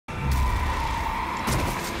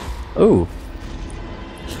Ooh.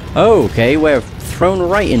 Okay, we're thrown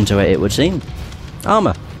right into it, it would seem.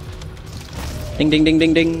 Armor. Ding ding ding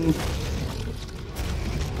ding ding.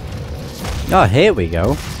 Oh, here we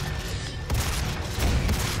go.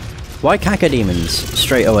 Why cacodemons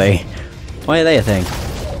straight away? Why are they a thing?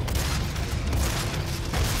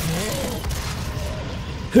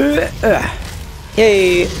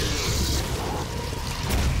 Yay!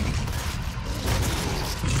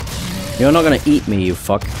 You're not gonna eat me, you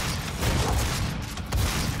fuck.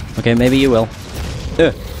 Okay, maybe you will.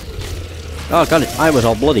 Oh god, I was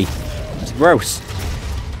all bloody. It's gross.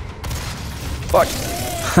 Fuck.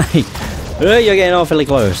 You're getting awfully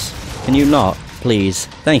close. Can you not, please?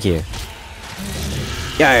 Thank you.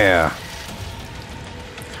 Yeah.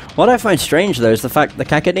 What I find strange though is the fact the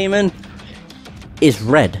cacodemon is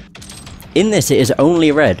red. In this it is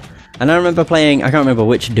only red. And I remember playing, I can't remember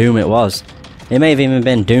which Doom it was. It may have even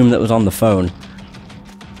been Doom that was on the phone.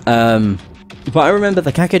 But I remember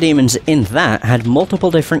the cacodemons in that had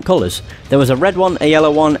multiple different colours. There was a red one, a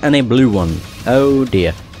yellow one, and a blue one. Oh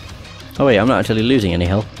dear. Oh wait, I'm not actually losing any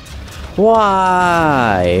health.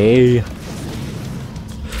 Why?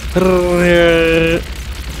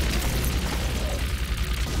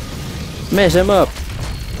 Mess him up.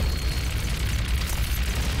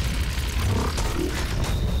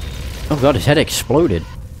 Oh god, his head exploded.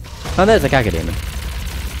 Oh, there's the cacodemon.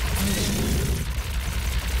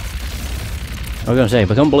 I was gonna say,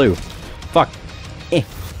 become blue. Fuck.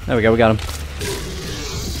 There we go, we got him.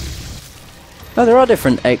 Oh, there are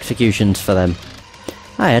different executions for them.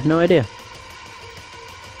 I had no idea.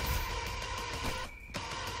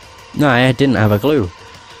 No, I didn't have a clue.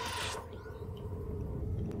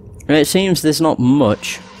 It seems there's not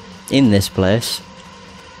much in this place.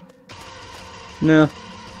 No.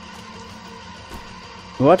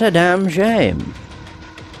 What a damn shame.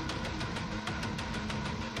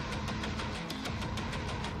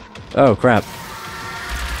 Oh crap.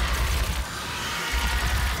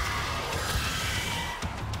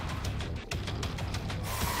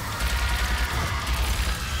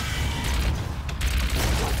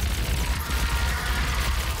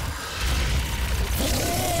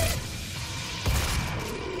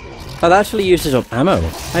 Oh, that actually uses up ammo.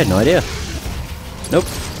 I had no idea. Nope.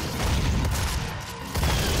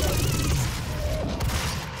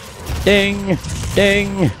 Ding!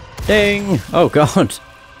 Ding! Ding! Oh god.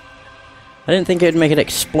 I didn't think it would make it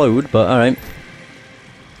explode, but alright.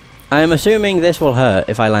 I'm assuming this will hurt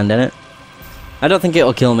if I land in it. I don't think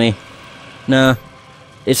it'll kill me. Nah.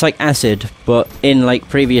 It's like acid, but in like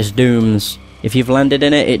previous Dooms, if you've landed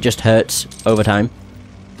in it, it just hurts over time.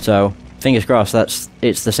 So, fingers crossed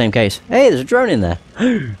it's the same case. Hey, there's a drone in there!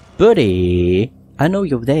 Buddy! I know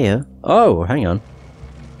you're there. Oh, hang on.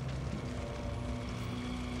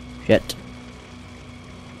 Shit.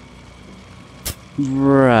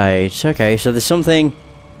 Right, okay, so there's something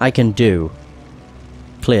I can do.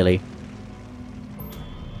 Clearly.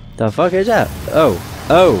 The fuck is that? Oh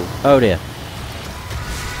dear.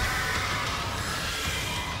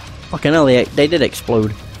 Fucking hell, they did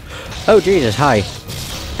explode. Oh Jesus, hi.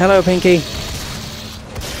 Hello, Pinky.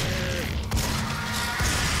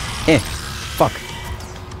 Fuck.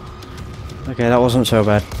 Okay, that wasn't so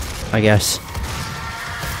bad, I guess.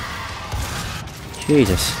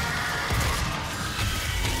 Jesus.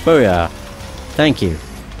 Booyah. Thank you.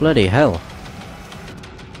 Bloody hell.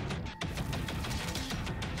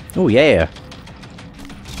 Oh yeah.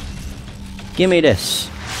 Gimme this.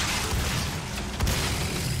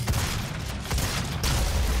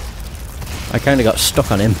 I kinda got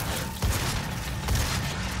stuck on him.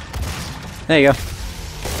 There you go.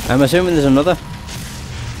 I'm assuming there's another.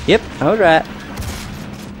 Yep, I was right.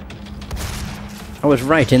 I was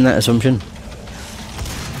right in that assumption.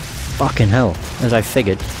 Fucking hell, as I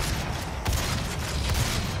figured.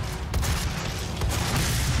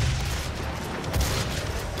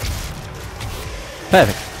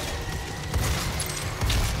 Perfect.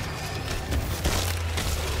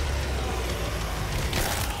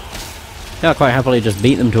 I'll quite happily just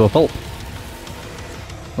beat them to a pulp.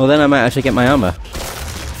 Well, then I might actually get my armor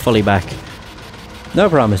fully back. No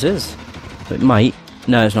promises. It might.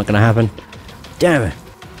 No, it's not going to happen. Damn it.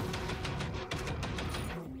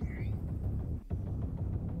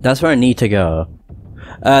 That's where I need to go.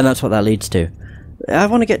 And that's what that leads to. I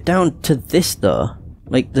want to get down to this, though.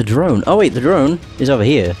 Like, the drone. Oh, wait, the drone is over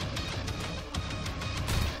here.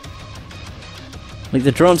 Like,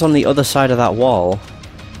 the drone's on the other side of that wall.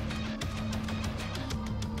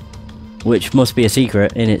 Which must be a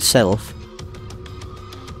secret in itself.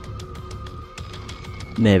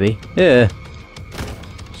 Maybe. Yeah.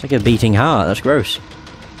 It's like a beating heart, that's gross.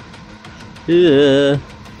 Yeah.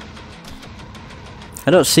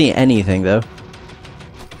 I don't see anything though.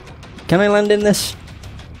 Can I land in this?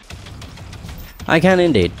 I can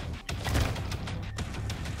indeed.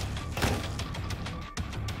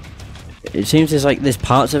 It seems there's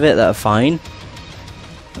parts of it that are fine,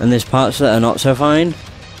 and there's parts that are not so fine.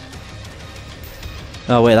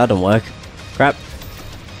 Oh wait, that don't work. Crap.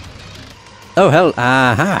 Oh hell,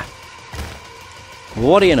 aha!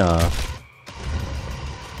 What do you know?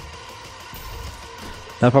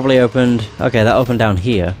 That probably opened... Okay, that opened down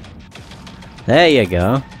here. There you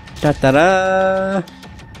go. Da-da-da!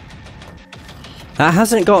 That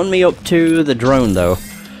hasn't gotten me up to the drone though.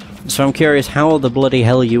 So I'm curious how the bloody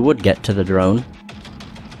hell you would get to the drone.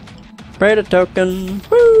 Upgrade token!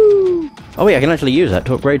 Woo! Oh wait, I can actually use that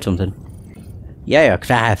to upgrade something. Yeah,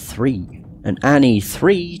 because I have 3. And I need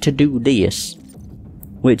 3 to do this.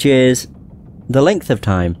 Which is... the length of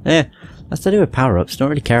time. That's to do with power-ups. Don't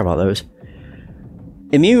really care about those.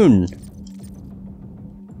 Immune!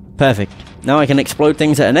 Perfect. Now I can explode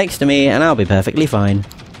things that are next to me and I'll be perfectly fine.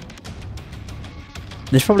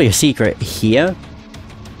 There's probably a secret here.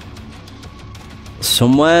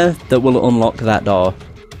 Somewhere that will unlock that door.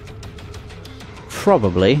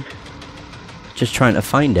 Probably. Just trying to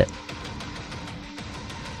find it.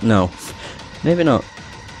 No. Maybe not.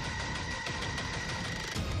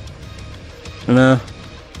 No.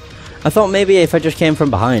 I thought maybe if I just came from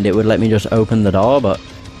behind it would let me just open the door, but...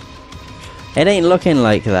 it ain't looking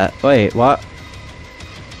like that. Wait, what?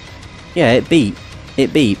 Yeah, it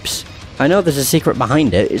beeps. I know there's a secret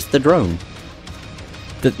behind it. It's the drone.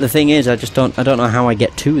 The thing is, I don't know how I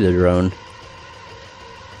get to the drone.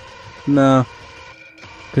 No.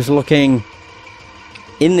 Because looking...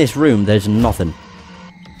 in this room, there's nothing.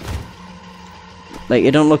 Like,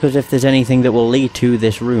 it don't look as if there's anything that will lead to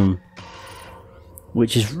this room.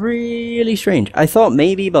 Which is really strange. I thought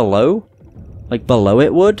maybe below. Like, below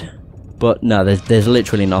it would. But no, there's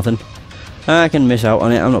literally nothing. I can miss out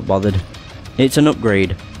on it, I'm not bothered. It's an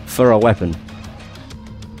upgrade for a weapon.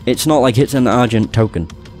 It's not like it's an Argent token.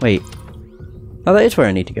 Wait. Oh, that is where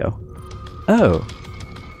I need to go. Oh.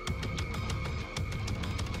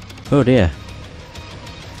 Oh dear.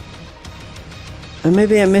 And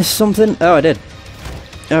maybe I missed something? Oh, I did.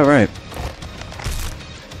 Oh, right.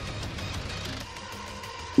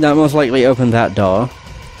 That most likely opened that door.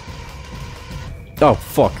 Oh,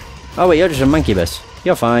 fuck. Oh wait, you're just a mancubus.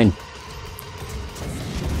 You're fine.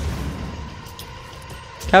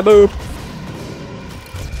 Kaboom!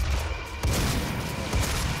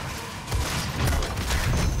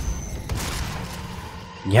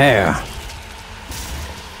 Yeah!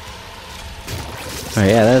 Oh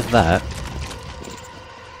yeah, there's that.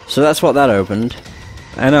 So that's what that opened.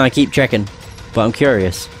 I know, I keep checking, but I'm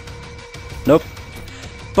curious. Nope.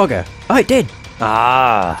 Bugger! Oh, it did!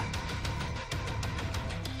 Ah!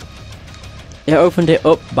 It opened it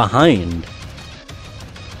up behind.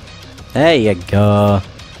 There you go.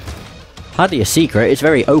 Hardly a secret, it's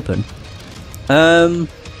very open.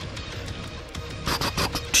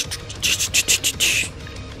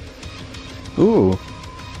 Ooh,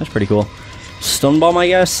 that's pretty cool. Stun bomb, I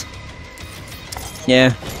guess?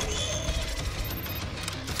 Yeah.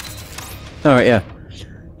 Alright, yeah.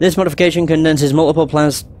 This modification condenses multiple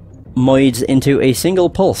plasmoids into a single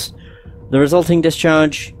pulse. The resulting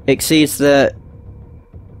discharge exceeds the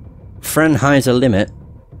Frenheiser limit,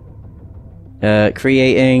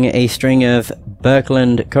 creating a string of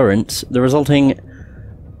Birkeland currents. The resulting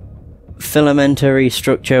filamentary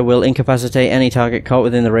structure will incapacitate any target caught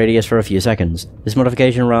within the radius for a few seconds. This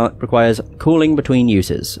modification requires cooling between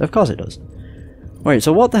uses. Of course it does. Wait,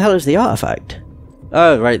 so what the hell is the artifact?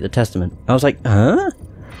 Oh, right, the testament. I was like, huh?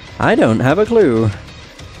 I don't have a clue.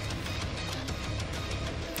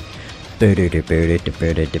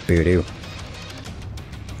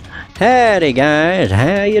 Howdy guys,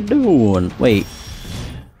 how you doing? Wait.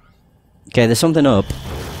 Okay, there's something up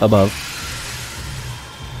above.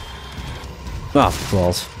 Oh,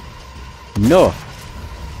 balls. No.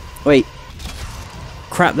 Wait.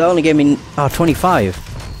 Crap, that only gave me 25.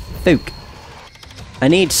 Fook. I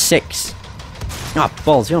need 6. Ah,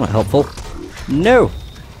 balls, you're not helpful. No.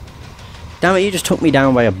 Damn it, you just took me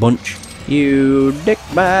down by a bunch. You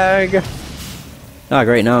dickbag. Ah,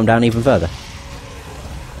 great, now I'm down even further.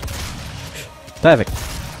 Perfect.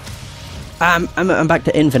 I'm back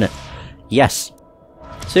to infinite. Yes.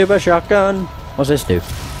 Super shotgun. What's this do?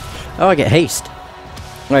 Oh, I get haste.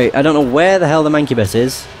 Wait, I don't know where the hell the Mancubus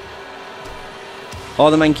is. Or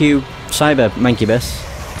the Cyber Mancubus.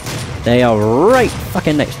 They are right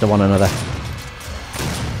fucking next to one another.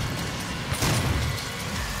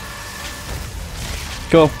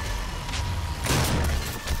 Cool.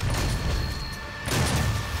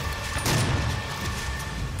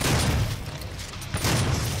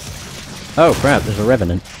 Oh crap, there's a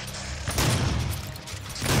revenant.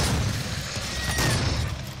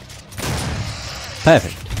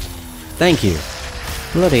 Perfect. Thank you.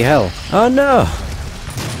 Bloody hell. Oh no!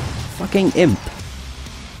 Fucking imp.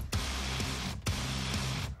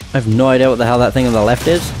 I have no idea what the hell that thing on the left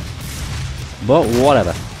is. But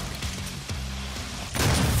whatever.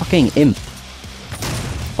 Fucking imp.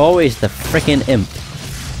 Always the frickin' imp.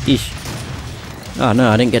 Eesh. Oh no,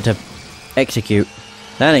 I didn't get to execute.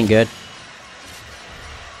 That ain't good.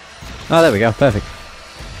 Oh, there we go. Perfect.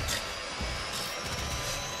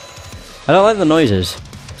 I don't like the noises.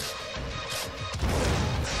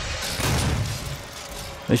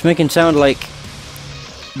 It's making sound like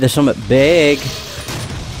there's something big.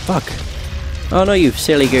 Fuck. Oh no, you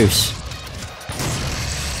silly goose.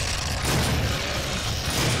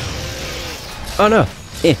 Oh no.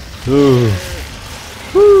 Eh. Ooh.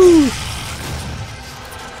 Woo.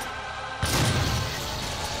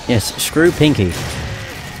 Yes, screw Pinky.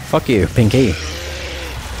 Fuck you, Pinky.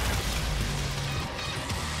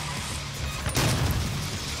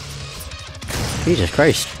 Jesus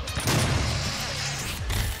Christ.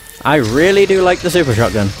 I really do like the super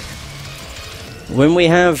shotgun.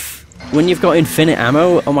 When you've got infinite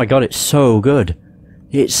ammo, oh my god, it's so good.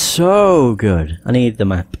 It's so good. I need the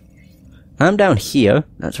map. I'm down here.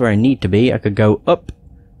 That's where I need to be. I could go up.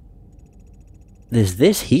 There's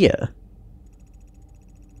this here.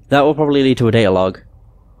 That will probably lead to a data log.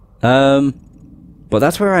 But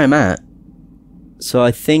that's where I'm at. So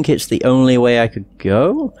I think it's the only way I could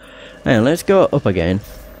go. Hang on, let's go up again.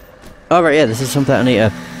 Oh right, yeah, this is something I need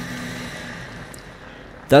to...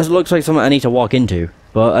 That looks like something I need to walk into.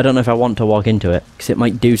 But I don't know if I want to walk into it. Because it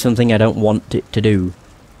might do something I don't want it to do.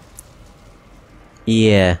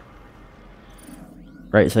 Yeah.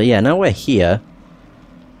 Right, so yeah, now we're here.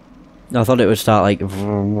 I thought it would start like...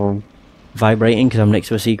 vibrating because I'm next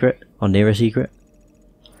to a secret. Or near a secret.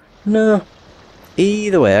 No.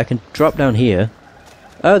 Either way, I can drop down here.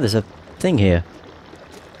 Oh, there's a thing here.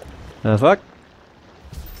 Oh, fuck.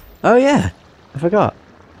 Oh, yeah. I forgot.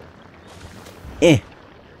 Eh.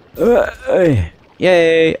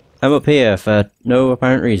 Yay. I'm up here for no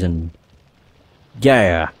apparent reason.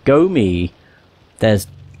 Yeah. Go me. There's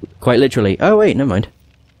quite literally... Oh, wait. Never mind.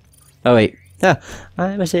 Oh, wait. Ah,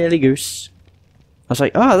 I'm a silly goose. I was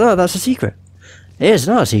like, oh, no, that's a secret. It's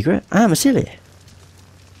not a secret. I'm a silly.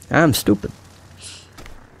 I'm stupid.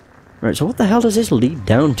 Right, so what the hell does this lead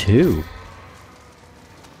down to?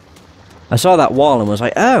 I saw that wall and was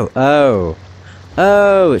like, oh,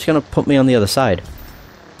 it's gonna put me on the other side.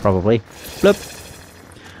 Probably. Bloop.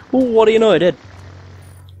 Well, what do you know I did?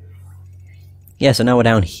 Yeah, so now we're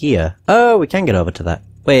down here. Oh, we can get over to that.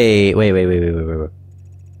 Wait.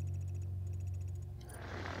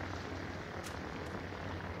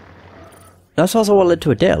 That's also what led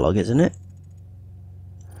to a data log, isn't it?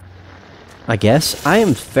 I guess. I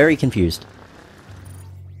am very confused.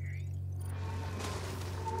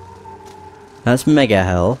 That's mega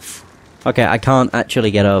health. Okay, I can't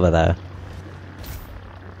actually get over there.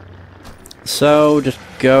 So, just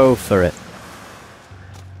go for it.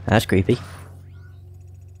 That's creepy.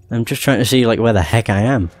 I'm just trying to see, like, where the heck I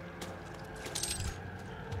am.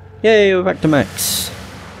 Yay, we're back to max.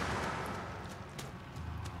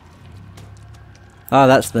 Oh,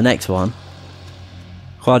 that's the next one.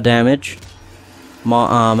 Quad damage. More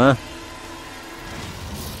armor.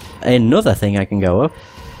 Another thing I can go up.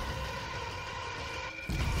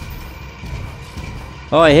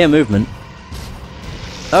 Oh, I hear movement.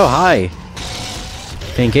 Oh, hi.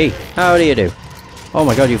 Pinky. How do you do? Oh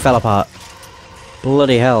my god, you fell apart.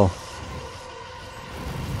 Bloody hell.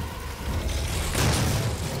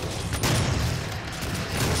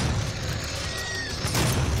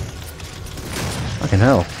 Fucking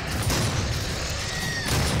hell.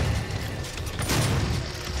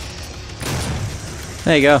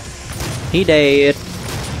 There you go. He dead.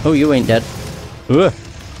 Oh, you ain't dead. Ugh.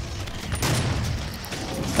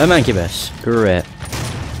 A mancubus. Great.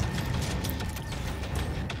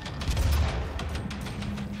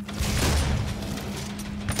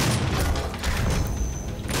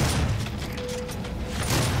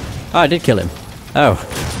 Oh, I did kill him. Oh.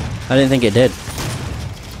 I didn't think it did.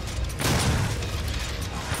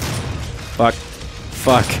 Fuck.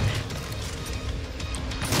 Fuck.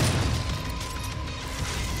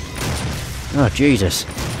 Oh, Jesus.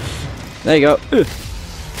 There you go. Ugh.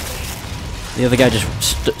 The other guy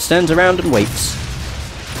just stands around and waits.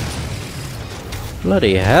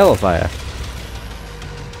 Bloody hellfire.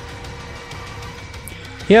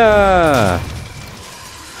 Yeah.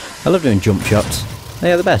 I love doing jump shots.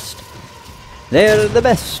 They are the best. They're the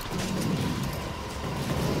best.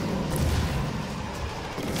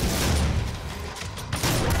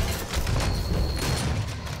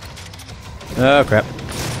 Oh crap.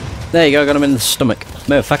 There you go, got him in the stomach.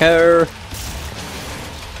 Motherfucker!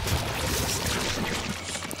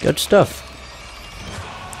 Good stuff.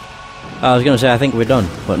 I was gonna say I think we're done,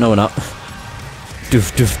 but no we're not.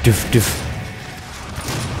 Doof doof doof doof.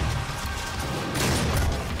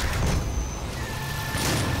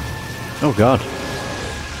 Oh god.